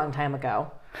real long time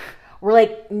ago.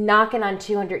 We're knocking on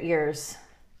 200 years.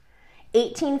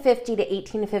 1850 to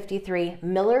 1853,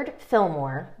 Millard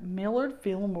Fillmore. Millard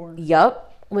Fillmore.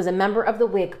 Yup. Was a member of the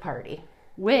Whig Party.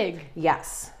 Whig?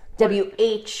 Yes.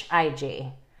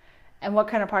 WHIG. And what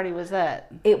kind of party was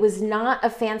that? It was not a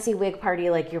fancy Whig party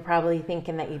like you're probably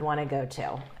thinking that you'd want to go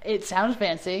to. It sounds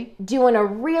fancy. Doing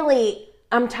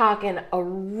I'm talking a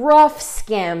rough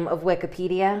skim of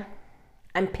Wikipedia.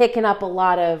 I'm picking up a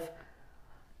lot of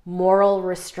moral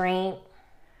restraint.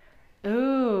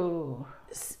 Ooh.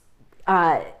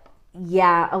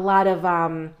 Yeah, a lot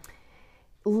of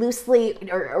loosely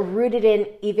or rooted in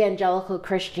evangelical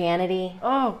Christianity.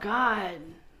 Oh, God.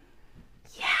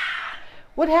 Yeah.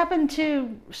 What happened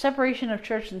to separation of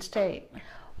church and state?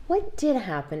 What did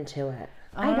happen to it?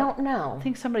 I don't know. I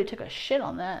think somebody took a shit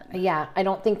on that. Yeah, I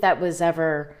don't think that was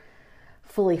ever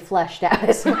fully fleshed out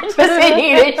as much as it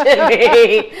needed to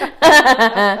be.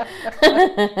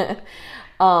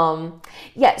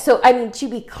 Yeah, so I mean, to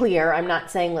be clear, I'm not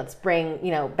saying let's bring,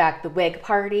 back the Whig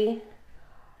Party.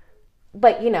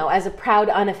 But, as a proud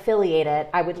unaffiliated,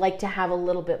 I would like to have a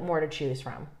little bit more to choose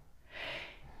from.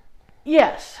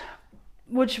 Yes.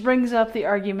 Which brings up the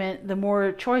argument, the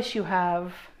more choice you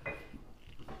have,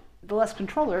 the less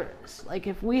control there is. Like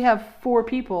if we have 4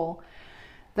 people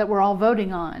that we're all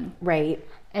voting on. Right.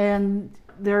 And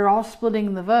they're all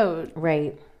splitting the vote.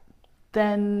 Right.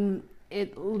 Then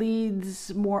it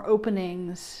leads more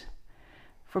openings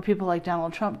for people like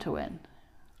Donald Trump to win.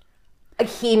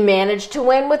 He managed to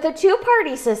win with a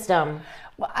 2-party system.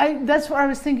 Well, that's what I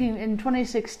was thinking in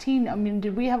 2016. I mean,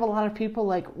 did we have a lot of people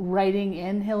writing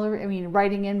in Hillary? I mean,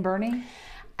 writing in Bernie?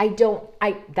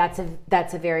 That's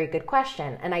a very good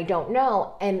question. And I don't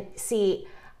know. And see,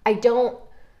 I don't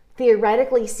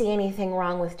theoretically see anything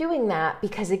wrong with doing that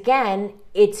because again,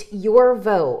 it's your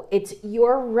vote. It's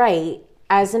your right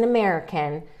as an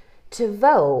American to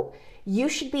vote. You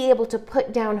should be able to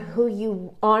put down who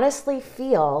you honestly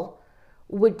feel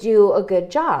would do a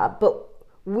good job. But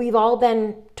we've all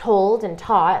been told and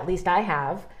taught, at least I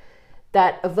have,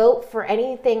 that a vote for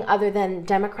anything other than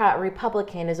Democrat or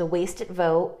Republican is a wasted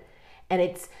vote. And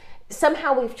it's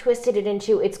somehow we've twisted it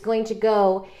into it's going to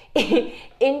go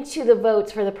into the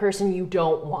votes for the person you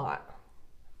don't want.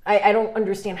 I don't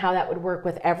understand how that would work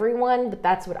with everyone, but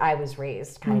that's what I was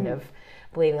raised kind of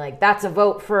believing. That's a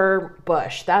vote for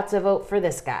Bush. That's a vote for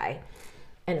this guy.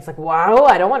 And it's wow,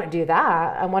 I don't want to do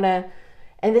that. I want to...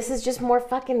 And this is just more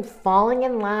fucking falling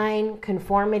in line,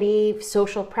 conformity,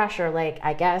 social pressure.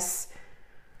 I guess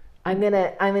I'm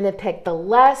gonna pick the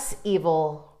less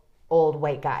evil old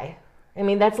white guy. I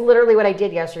mean, that's literally what I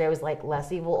did yesterday. I was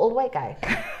less evil old white guy.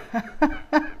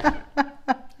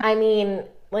 I mean,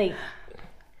 like,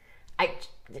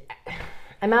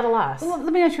 I'm at a loss. Well,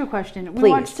 let me ask you a question. We Please.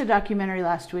 watched a documentary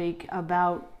last week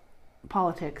about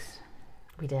politics.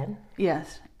 We did?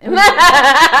 Yes.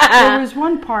 There was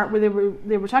one part where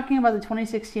they were talking about the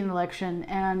 2016 election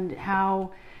and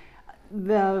how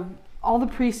all the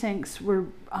precincts were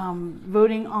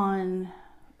voting on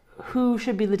who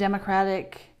should be the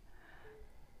Democratic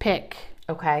pick.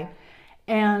 Okay.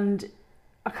 And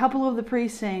a couple of the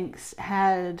precincts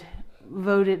had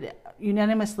voted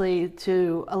unanimously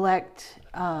to elect,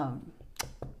 to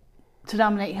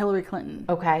nominate Hillary Clinton.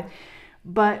 Okay.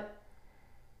 But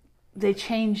they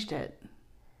changed it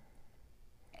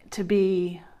to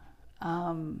be,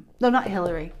 no, not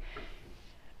Hillary.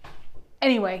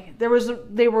 Anyway,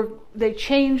 they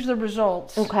changed the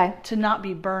results to not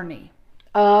be Bernie.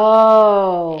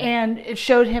 Oh. And it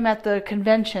showed him at the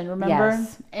convention, remember?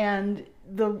 Yes. And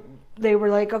they were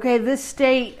like, okay, this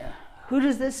state, who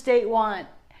does this state want?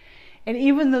 And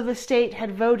even though the state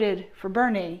had voted for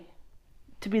Bernie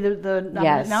to be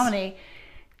the nominee,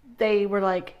 they were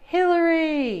like,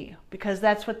 Hillary, because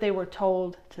that's what they were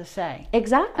told to say.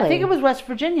 Exactly. I think it was West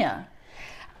Virginia.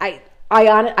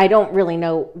 I don't really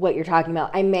know what you're talking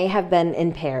about. I may have been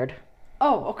impaired.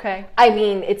 Oh, okay. I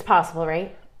mean, it's possible,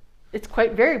 right? It's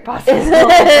quite very possible.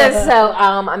 So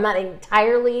I'm not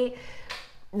entirely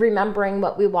remembering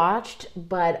what we watched,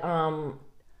 but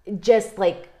just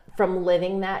like from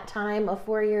living that time of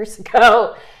 4 years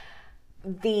ago,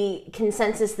 the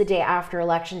consensus the day after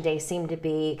election day seemed to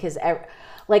be, because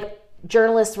like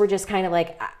journalists were just kind of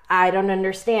like, I don't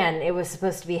understand. It was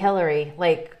supposed to be Hillary.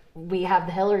 Like, we have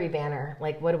the Hillary banner.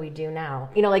 Like, what do we do now?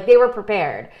 You know, like they were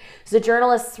prepared. So the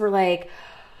journalists were like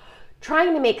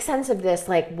trying to make sense of this.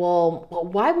 Like, well,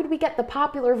 why would we get the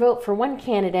popular vote for one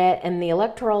candidate and the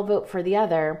electoral vote for the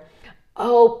other?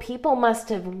 Oh, people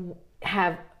must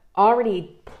have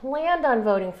already planned on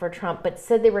voting for Trump, but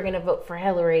said they were going to vote for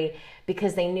Hillary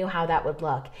because they knew how that would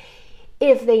look.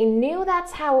 If they knew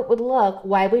that's how it would look,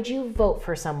 why would you vote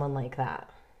for someone like that?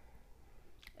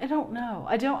 I don't know.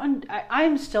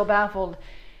 I'm still baffled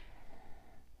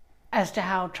as to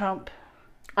how Trump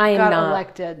got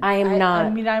elected. I am not. I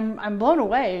mean, I'm blown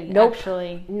away. Nope,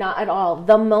 actually, not at all.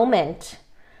 The moment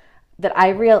that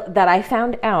I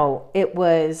found out it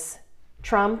was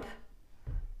Trump,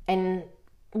 and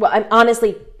well,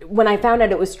 honestly, when I found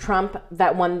out it was Trump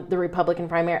that won the Republican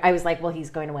primary, I was like, well,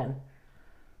 he's going to win.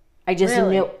 I just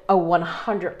knew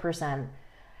 100%,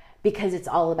 because it's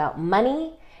all about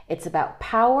money. It's about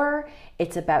power.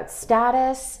 It's about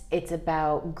status. It's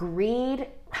about greed.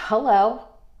 Hello.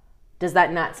 Does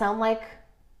that not sound like?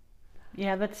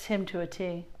 Yeah, that's him to a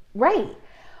T. Right.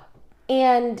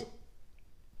 And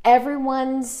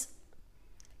everyone's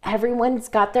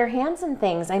got their hands in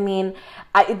things. I mean,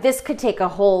 this could take a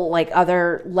whole like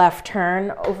other left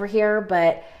turn over here,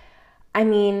 but I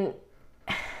mean,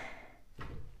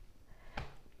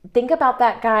 think about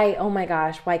that guy. Oh my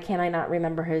gosh, why can't I not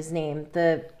remember his name?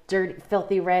 The dirty,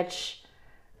 filthy rich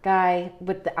guy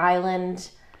with the island.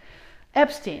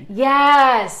 Epstein.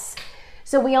 Yes.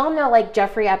 So we all know like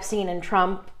Jeffrey Epstein and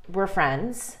Trump were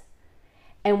friends.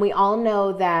 And we all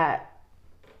know that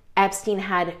Epstein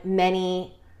had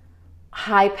many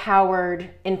high-powered,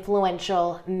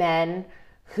 influential men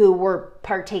who were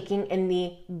partaking in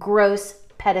the gross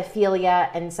pedophilia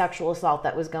and sexual assault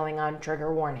that was going on.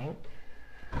 Trigger warning.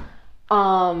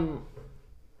 How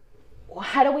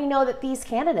do we know that these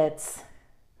candidates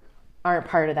aren't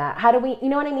part of that? How do we, you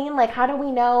know what I mean? Like, how do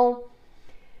we know?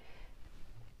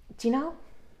 Do you know?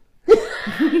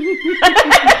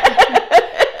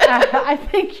 I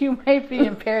think you might be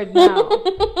impaired now.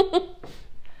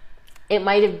 It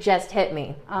might have just hit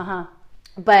me. Uh-huh.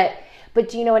 But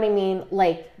do you know what I mean?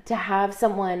 Like, to have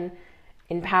someone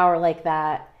in power like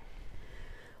that,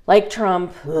 like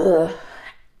Trump,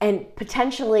 and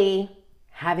potentially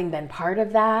having been part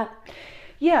of that.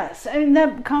 Yes, I mean,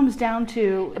 that comes down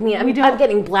to... I mean, I'm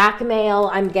getting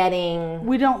blackmail.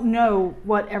 We don't know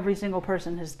what every single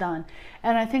person has done.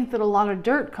 And I think that a lot of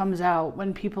dirt comes out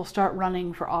when people start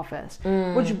running for office.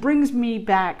 Which brings me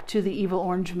back to the evil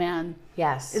orange man.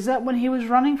 Yes. Is that when he was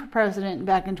running for president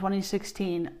back in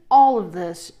 2016, all of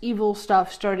this evil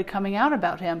stuff started coming out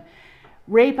about him.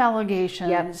 Rape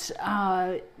allegations,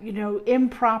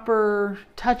 improper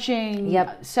touching,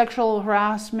 sexual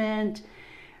harassment.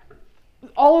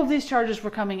 All of these charges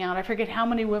were coming out. I forget how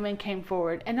many women came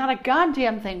forward, and not a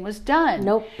goddamn thing was done.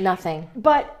 Nope, nothing.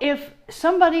 But if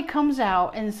somebody comes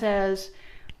out and says,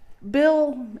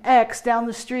 Bill X down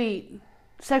the street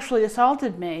sexually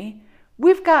assaulted me,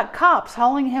 we've got cops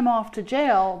hauling him off to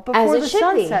jail before the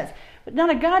sun sets. But not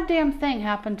a goddamn thing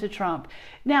happened to Trump.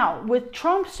 Now, with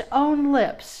Trump's own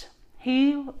lips,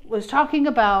 he was talking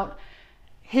about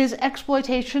his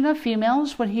exploitation of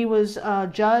females when he was a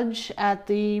judge at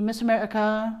the Miss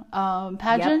America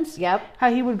pageants. Yep.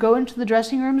 How he would go into the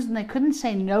dressing rooms and they couldn't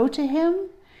say no to him.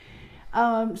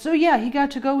 So yeah, he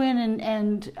got to go in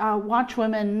and watch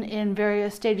women in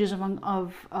various stages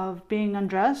of being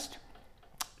undressed.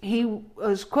 He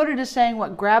was quoted as saying,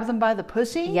 "What, grab them by the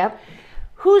pussy?" Yep.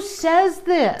 Who says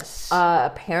this?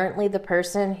 Apparently the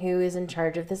person who is in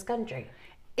charge of this country.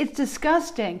 It's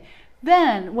disgusting.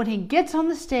 Then, when he gets on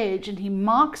the stage and he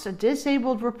mocks a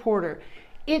disabled reporter,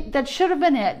 that should have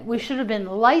been it. We should have been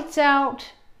lights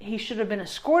out. He should have been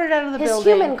escorted out of the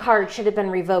building. His human card should have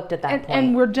been revoked at that point.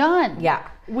 And we're done. Yeah.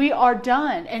 We are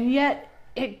done. And yet,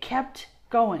 it kept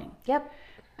going. Yep.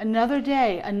 Another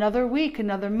day, another week,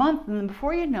 another month, and then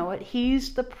before you know it,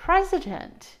 he's the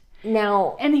president.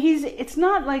 Now, and it's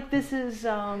not like this is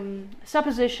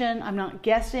supposition. I'm not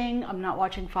guessing. I'm not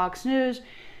watching Fox News.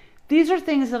 These are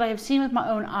things that I have seen with my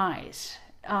own eyes.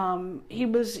 He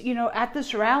was, at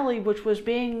this rally, which was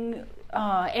being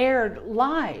aired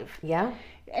live. Yeah.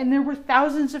 And there were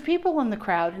thousands of people in the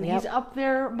crowd, and Yep. he's up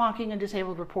there mocking a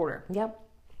disabled reporter. Yep.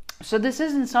 So this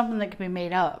isn't something that can be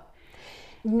made up.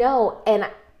 No, and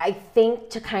I think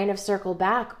to kind of circle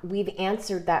back, we've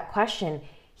answered that question.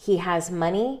 He has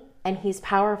money and he's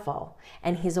powerful,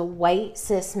 and he's a white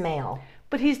cis male.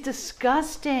 But he's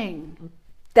disgusting.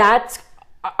 That's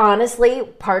honestly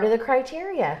part of the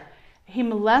criteria. He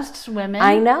molests women.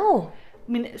 I know.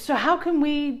 I mean, so how can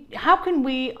we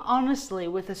honestly,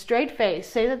 with a straight face,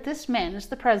 say that this man is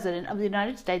the president of the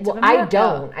United States of America? I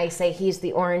don't. I say he's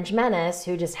the orange menace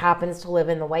who just happens to live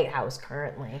in the White House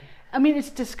currently. I mean, it's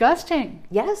disgusting.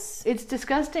 Yes. It's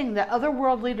disgusting that other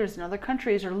world leaders in other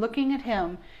countries are looking at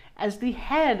him as the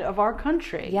head of our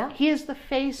country. Yeah. He is the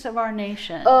face of our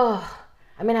nation. Oh,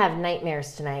 I'm going to have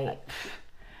nightmares tonight.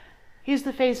 He's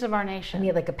the face of our I nation.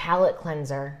 need like a palate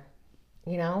cleanser,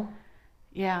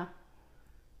 Yeah.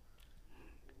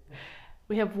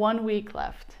 We have 1 week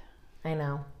left. I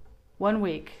know. 1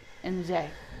 week in the day.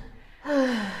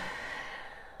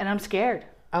 And I'm scared.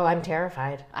 Oh, I'm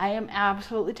terrified. I am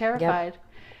absolutely terrified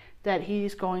that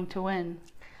he's going to win.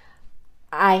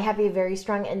 I have a very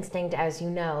strong instinct, as you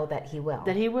know, that he will.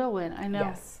 That he will win, I know.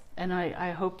 Yes. And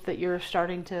I hope that you're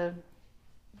starting to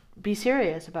be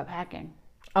serious about packing.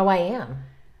 Oh, I am.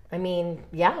 I mean,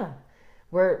 yeah.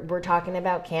 We're talking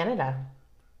about Canada.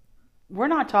 We're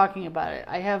not talking about it.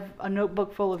 I have a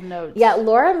notebook full of notes. Yeah,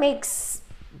 Laura makes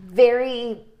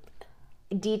very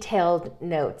detailed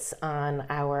notes on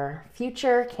our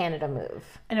future Canada move.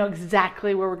 I know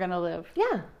exactly where we're going to live.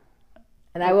 Yeah.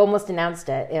 And I almost announced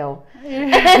it. Ew.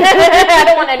 I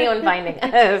don't want anyone finding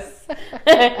us.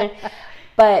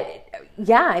 But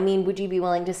yeah, I mean, would you be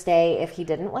willing to stay if he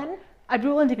didn't win? I'd be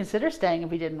willing to consider staying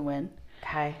if he didn't win.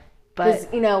 Okay.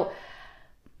 But,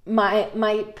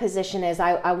 my position is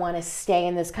I want to stay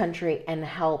in this country and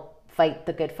help fight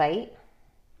the good fight.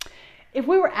 if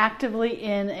we were actively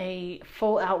in a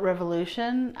full-out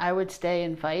revolution, I would stay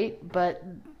and fight. But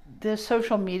this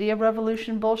social media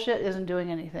revolution bullshit isn't doing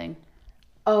anything.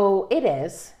 Oh, it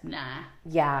is. Nah.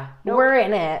 Yeah. Nope. We're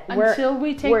in it. Until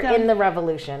we take We're down, in the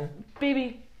revolution.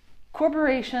 baby,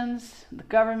 corporations, the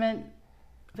government,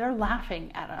 they're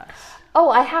laughing at us. Oh,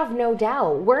 I have no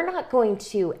doubt. We're not going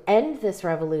to end this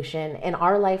revolution in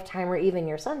our lifetime or even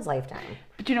your son's lifetime.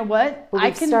 But you know what? But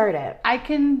we've started. I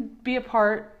can be a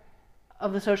part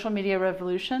of the social media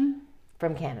revolution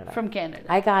From Canada. from Canada.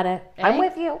 I got it. Eh? I'm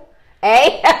with you.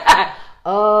 Hey.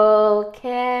 Oh,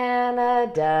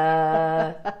 Canada.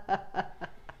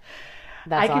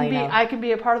 That's all I know. I can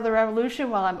be a part of the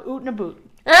revolution while I'm ootin' a boot.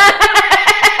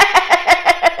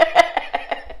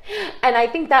 And I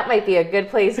think that might be a good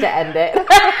place to end it.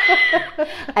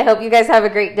 I hope you guys have a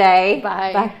great day.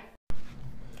 Bye. Bye.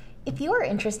 If you are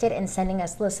interested in sending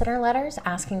us listener letters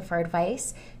asking for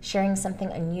advice, sharing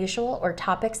something unusual, or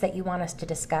topics that you want us to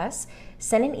discuss,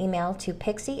 send an email to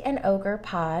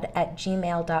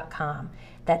pixieandogprepod@gmail.com.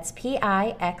 That's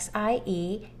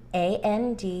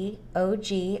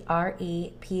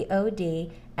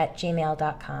PIXIEANDOGREPOD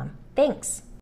 @gmail.com. Thanks.